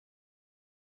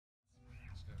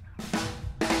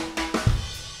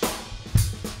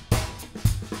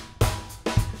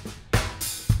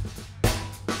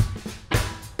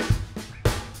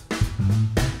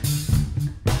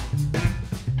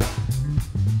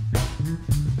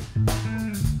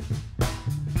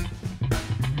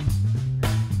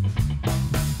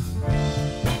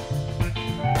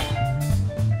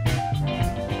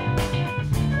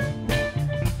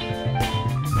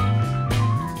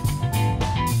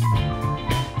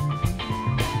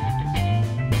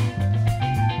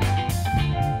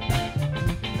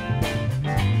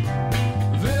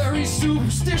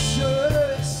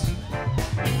superstitious.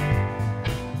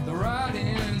 The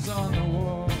writing's on the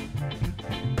wall.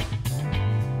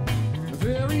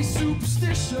 Very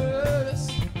superstitious.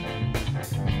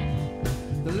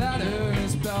 The ladder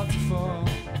is about to fall.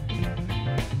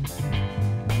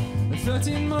 A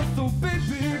 13-month-old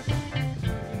baby,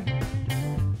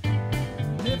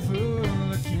 never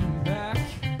looking back.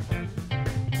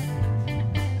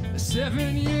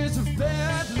 7 years of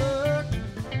bad luck,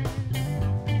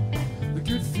 the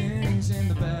good things in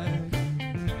the bag.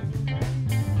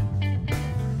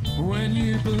 When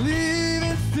you believe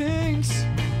in things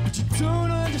but you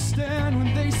don't understand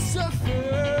when they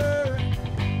suffer,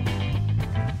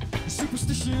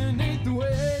 superstition ain't the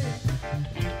way.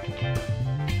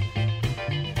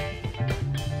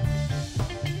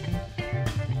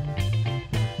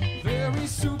 Very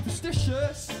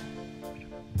superstitious.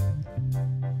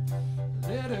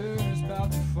 Letter's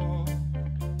about to fall.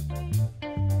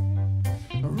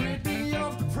 Rid me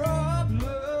of the problem.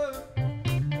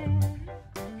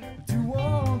 Do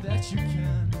all that you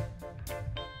can.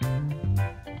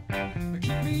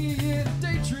 Keep me in a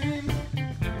daydream.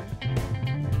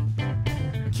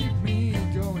 Keep me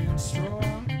going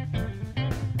strong.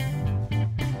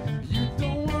 You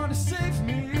don't want to save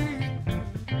me.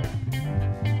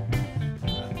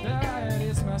 That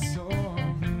is my song.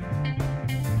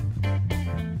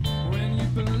 When you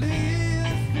believe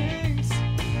in things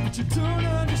but you don't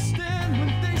understand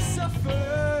when they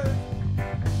suffer,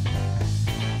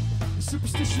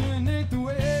 superstition ain't the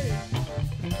way.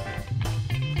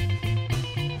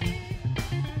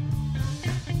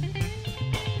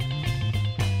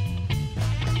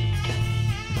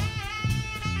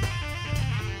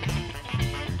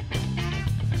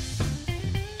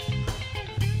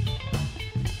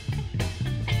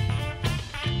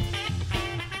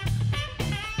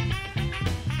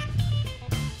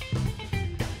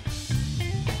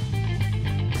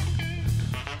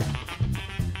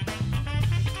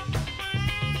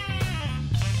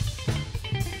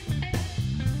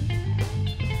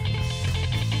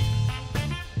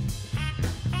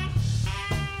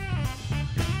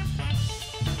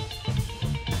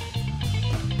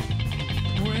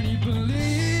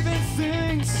 Believe in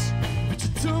things but you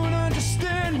don't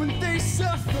understand when they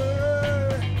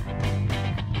suffer,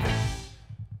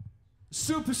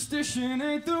 superstition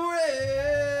ain't the way.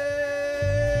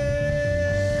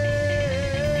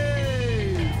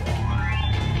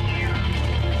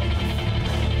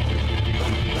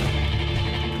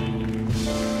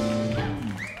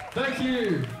 Thank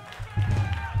you.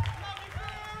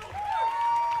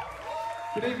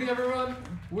 Good evening, everyone.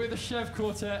 We're the CHEV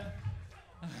Quartet.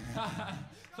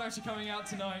 Thanks for coming out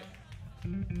tonight.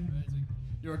 Amazing.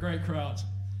 You're a great crowd.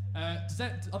 Are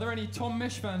there any Tom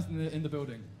Misch fans in the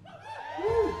building?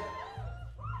 Woo!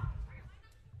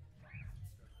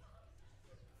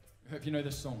 I hope you know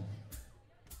this song.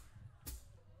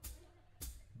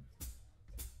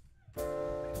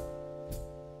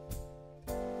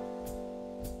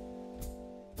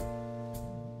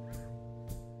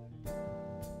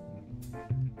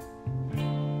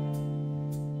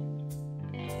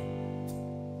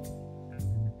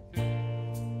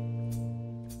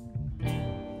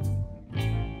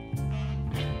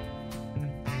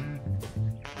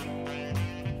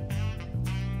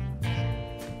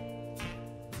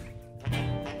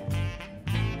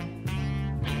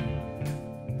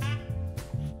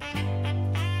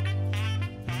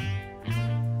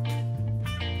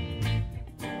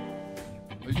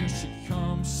 You should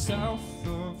come south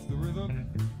of the river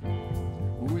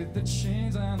with the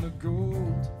chains and the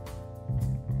gold.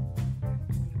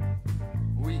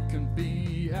 We can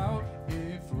be out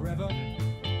here forever,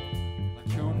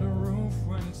 like on the roof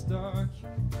when it's dark,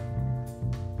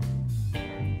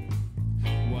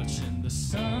 watching the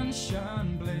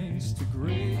sunshine blaze to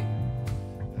gray.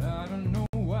 I don't know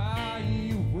why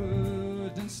you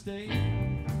wouldn't stay.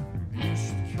 You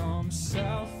should come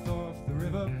south of the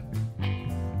river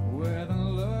where the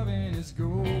loving is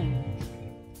gold.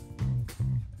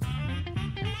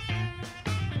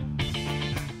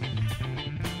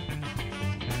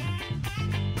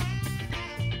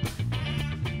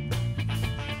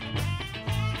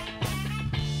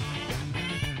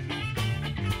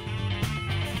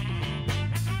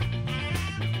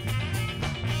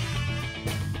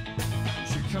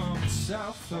 She comes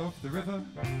south of the river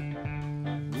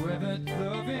where that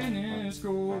loving is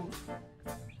gold.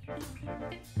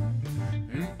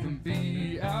 We can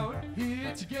be out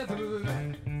here together,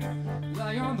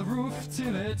 lie on the roof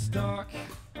till it's dark.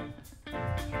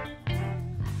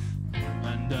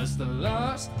 And as the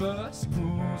last bus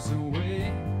pulls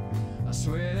away, I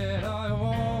swear that I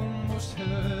almost almost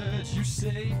heard you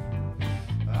say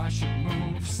I should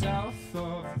move south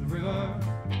of the river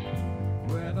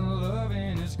where the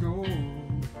loving is gold.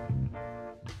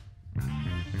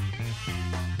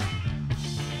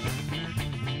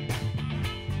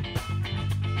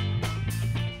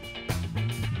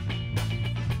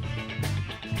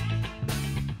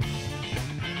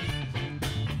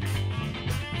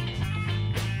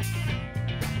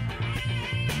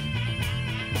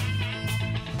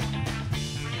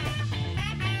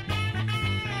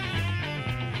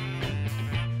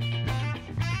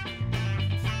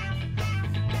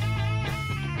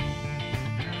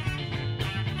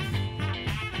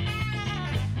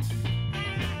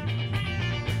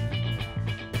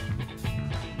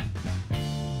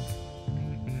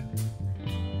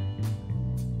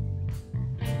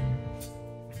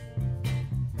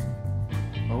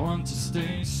 I want to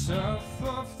stay south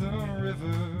of the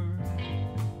river.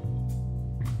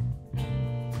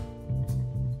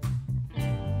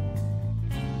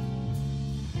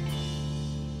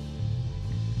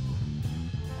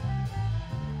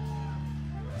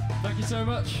 Thank you so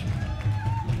much.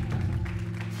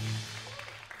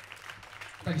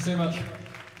 Thank you so much.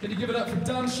 Can you give it up for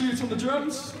Dan Shute on the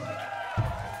drums?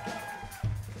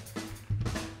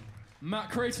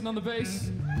 Matt Creighton on the bass.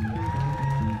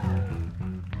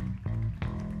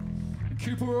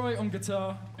 Cooper Roy on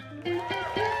guitar.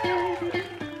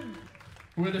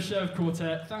 We're the CHEV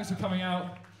Quartet. Thanks for coming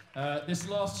out. This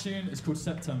last tune is called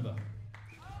September.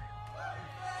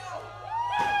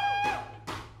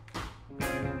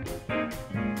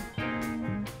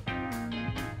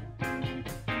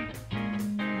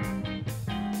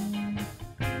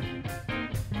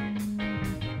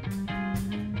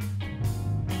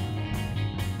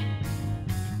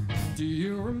 Do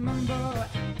you remember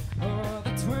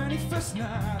the 21st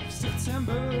night of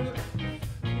September?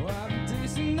 Wild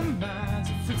days in the minds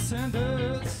of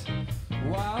pretenders,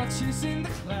 while chasing the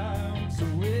clouds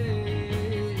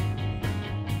away.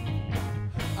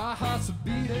 Our hearts are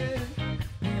beating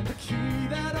in the key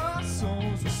that our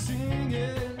souls were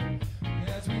singing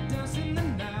as we danced in the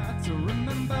night to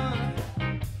remember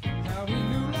how we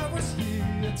knew love was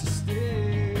here to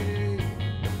stay.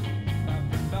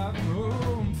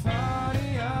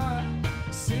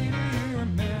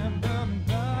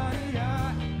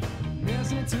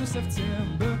 To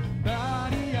September,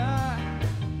 body, I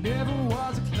never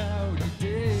was a cloudy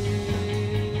day.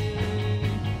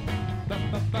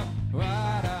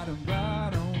 Wide out and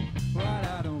wide on, wide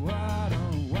out and wide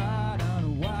on, wide out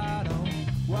and wide on,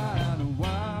 wide out and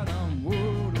wide on,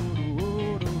 whoa,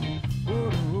 whoa,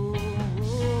 whoa,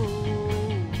 whoa.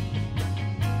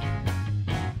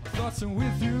 Thoughts are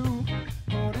with you,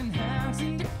 holding hands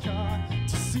in the car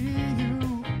to see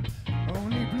you.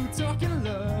 Only blue talking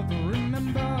love,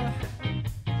 remember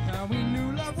how we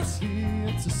knew love was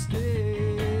here to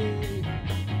stay.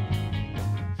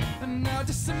 And now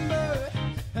December,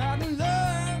 out in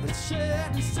love that's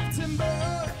shared in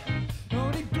September.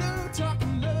 Only blue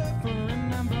talking love,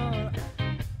 remember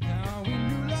how we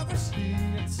knew love was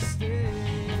here to stay.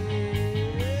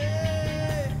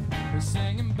 We're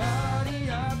singing body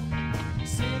up,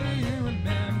 say do you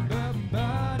remember,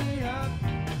 body up,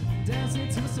 dancing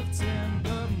to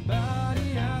September,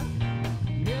 body up,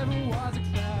 never was a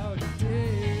cloudy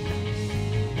day.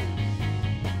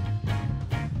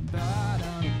 Bide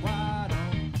on, wide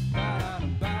on, bide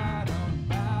on, bide on,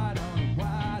 bide on,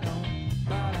 wide on,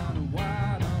 bide on,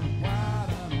 wide on,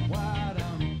 wide on, wide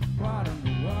on, wide on,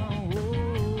 whoa.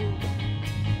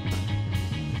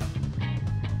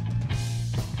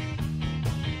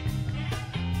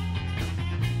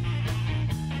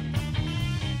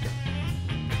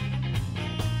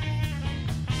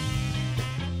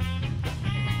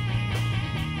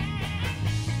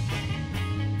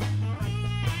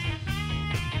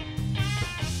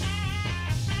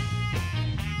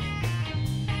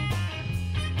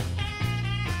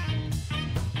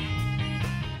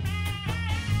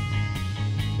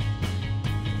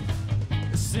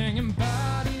 Singing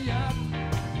body up,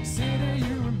 say do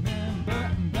you remember,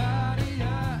 body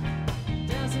up,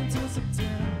 dancing till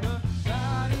September,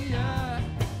 body up,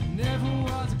 never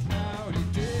was a cloudy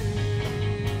day.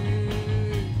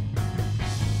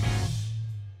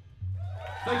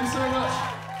 Thank you so much.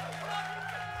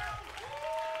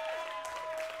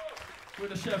 We're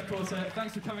the CHEV Quartet.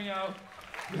 Thanks for coming out.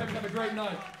 We hope you have a great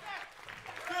night.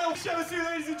 Phil, show us you,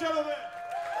 ladies and gentlemen.